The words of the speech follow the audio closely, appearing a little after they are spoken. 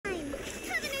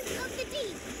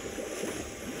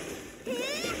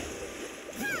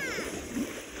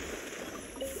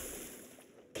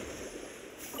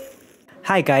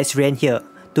Hi guys, Ren here.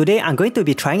 Today I'm going to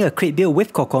be trying a crit build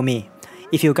with KOKOMI.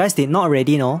 If you guys did not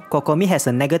already know, KOKOMI has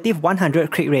a negative 100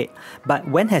 crit rate, but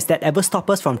when has that ever stopped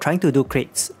us from trying to do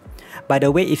crits? By the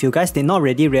way, if you guys did not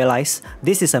already realize,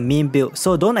 this is a meme build,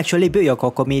 so don't actually build your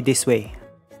KOKOMI this way.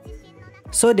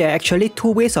 So there are actually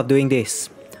two ways of doing this.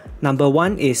 Number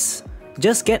one is,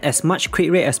 just get as much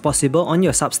crit rate as possible on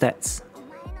your substats,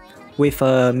 with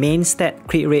a main stat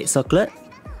crit rate circlet,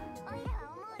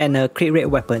 and a crit rate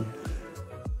weapon.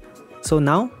 So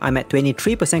now, I'm at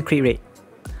 23% crit rate.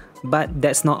 But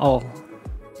that's not all.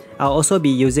 I'll also be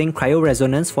using Cryo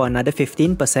Resonance for another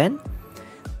 15%,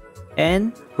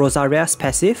 and Rosaria's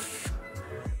passive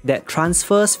that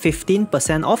transfers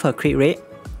 15% of her crit rate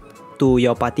to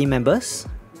your party members.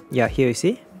 Yeah, here you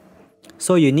see.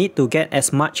 So you need to get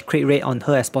as much crit rate on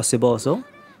her as possible also.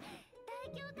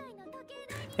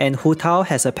 And Hu Tao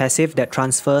has a passive that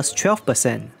transfers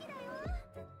 12%.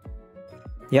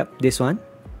 Yep, this one.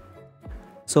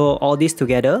 So all this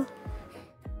together,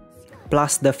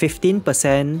 plus the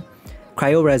 15%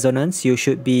 Cryo Resonance, you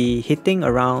should be hitting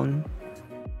around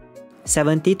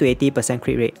 70 to 80%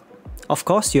 crit rate. Of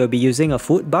course, you'll be using a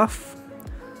food buff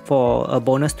for a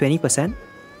bonus 20%.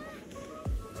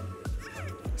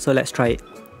 So let's try it.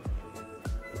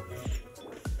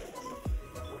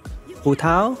 Hu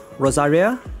Tao,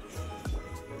 Rosaria.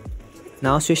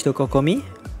 Now switch to KOKOMI.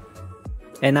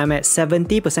 And I'm at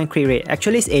 70% crit rate.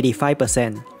 Actually, it's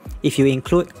 85% if you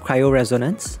include Cryo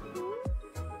Resonance.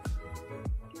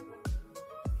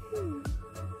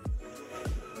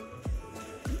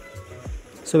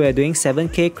 So we're doing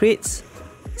 7k crits,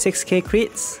 6k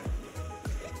crits.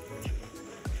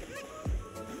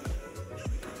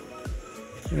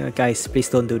 Guys, please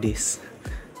don't do this.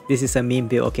 This is a meme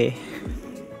build, okay?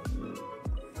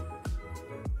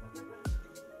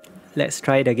 Let's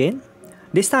try it again.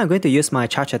 This time I'm going to use my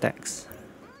charge attacks.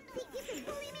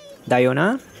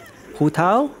 Diona, Hu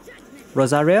Tao,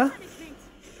 Rosaria,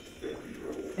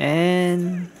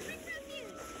 and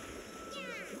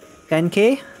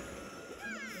 10k,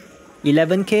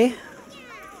 11k,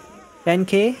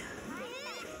 10k,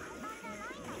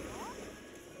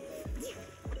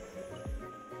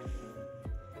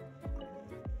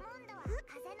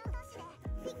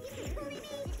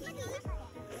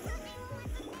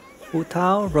 Hu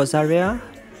Tao, Rosaria,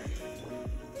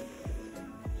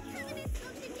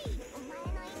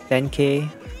 10k,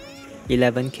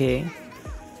 11k.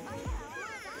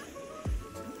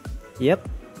 Yep,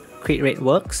 crit rate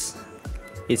works.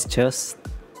 It's just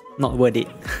not worth it.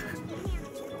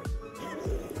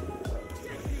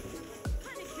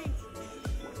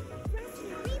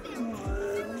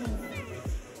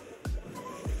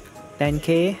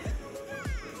 $10k,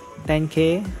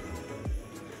 10k,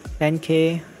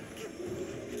 10k.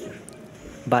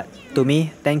 But to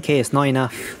me, 10k is not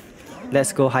enough.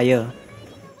 Let's go higher.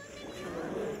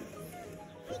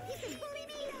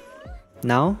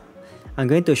 Now, I'm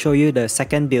going to show you the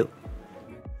second build.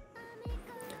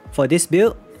 For this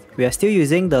build, we are still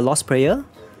using the Lost Prayer,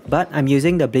 but I'm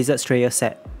using the Blizzard Strayer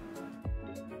set.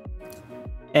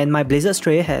 And my Blizzard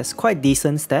Strayer has quite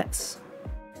decent stats.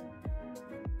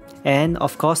 And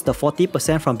of course the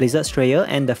 40% from Blizzard Strayer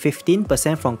and the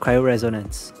 15% from Cryo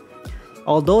Resonance.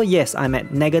 Although yes, I'm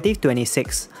at negative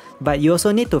 26, but you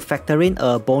also need to factor in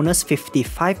a bonus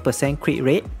 55% crit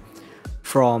rate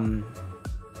from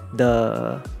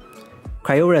the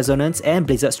Cryo Resonance and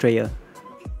Blizzard Strayer.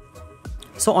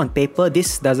 So on paper,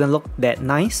 this doesn't look that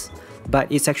nice,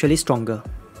 but it's actually stronger.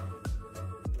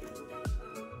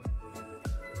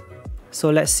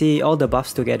 So let's see all the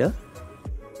buffs together.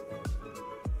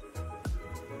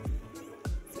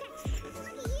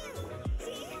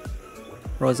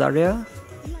 Rosaria.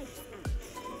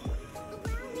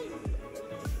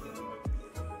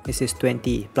 This is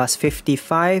 20 plus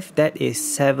 55, that is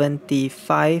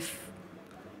 75.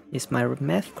 Is my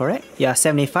math correct? Yeah,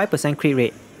 75% crit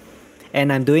rate.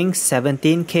 And I'm doing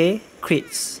 17k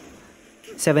crits,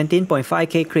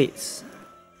 17.5k crits,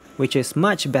 which is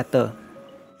much better.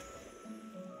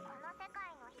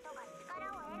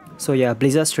 So yeah,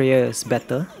 Blizzard Strayer is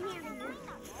better.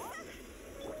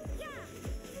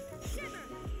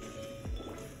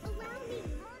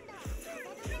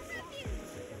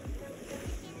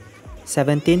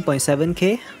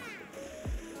 $17.7k.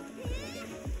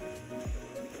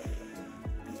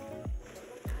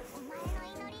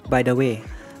 By the way,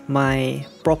 my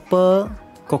proper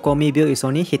KOKOMI build is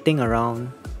only hitting around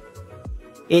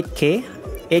 8k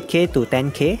to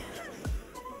 10k.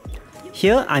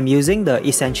 Here I'm using the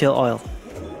essential oil.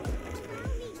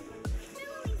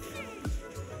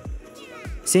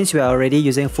 Since we are already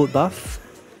using food buff,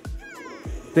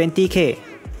 20k.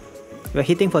 We're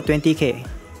hitting for 20k.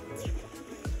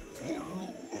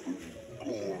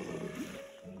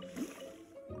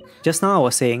 Just now I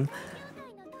was saying,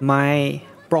 my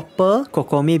proper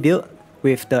Kokomi build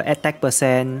with the attack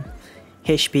percent,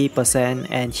 HP percent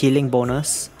and healing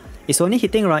bonus is only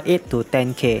hitting around 8 to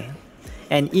 10k.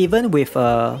 And even with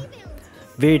a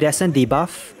Viridescent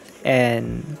debuff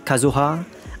and Kazuha,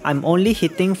 I'm only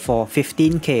hitting for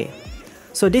 15k.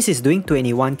 So this is doing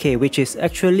 21k, which is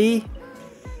actually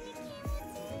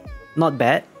not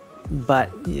bad,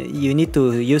 but you need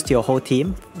to use your whole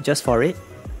team just for it.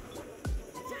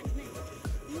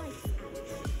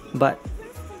 But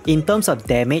in terms of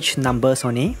damage numbers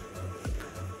only,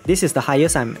 this is the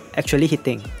highest I'm actually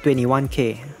hitting,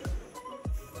 21k.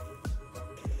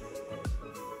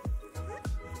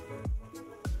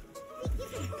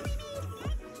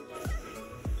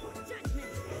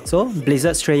 So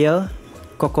Blizzard Strayer,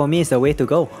 Kokomi is the way to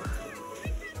go.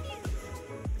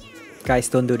 Guys,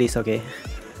 don't do this, okay?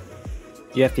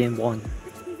 You have been warned.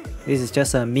 This is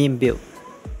just a meme build.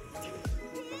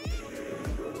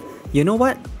 You know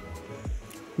what?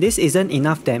 This isn't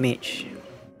enough damage.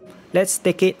 Let's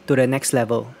take it to the next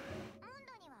level.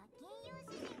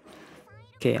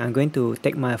 Okay, I'm going to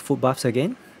take my food buffs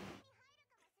again.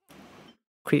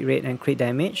 Crit rate and crit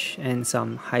damage and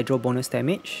some hydro bonus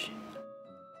damage.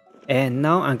 And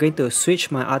now I'm going to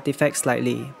switch my artifact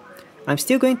slightly. I'm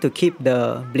still going to keep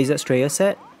the Blizzard Strayer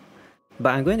set,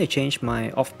 but I'm going to change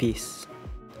my off piece.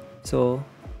 So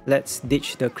let's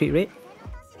ditch the crit rate.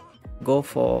 Go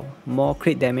for more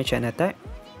crit damage and attack.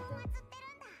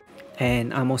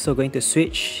 And I'm also going to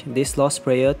switch this Lost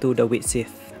Prayer to the Wheat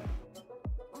Sith.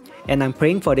 And I'm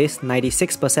praying for this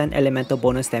 96% elemental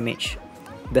bonus damage,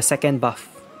 the second buff.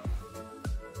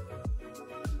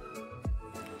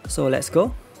 So let's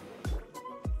go.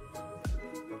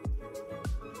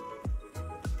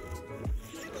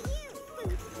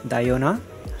 Diona,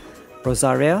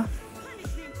 Rosaria.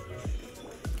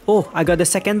 Oh, I got the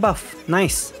second buff.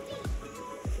 Nice.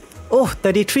 Oh,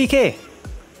 33k.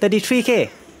 33k.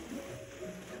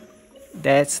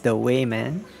 That's the way,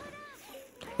 man.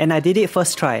 And I did it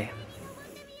first try.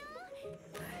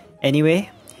 Anyway,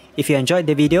 if you enjoyed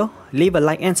the video, leave a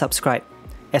like and subscribe.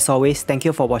 As always, thank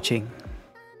you for watching.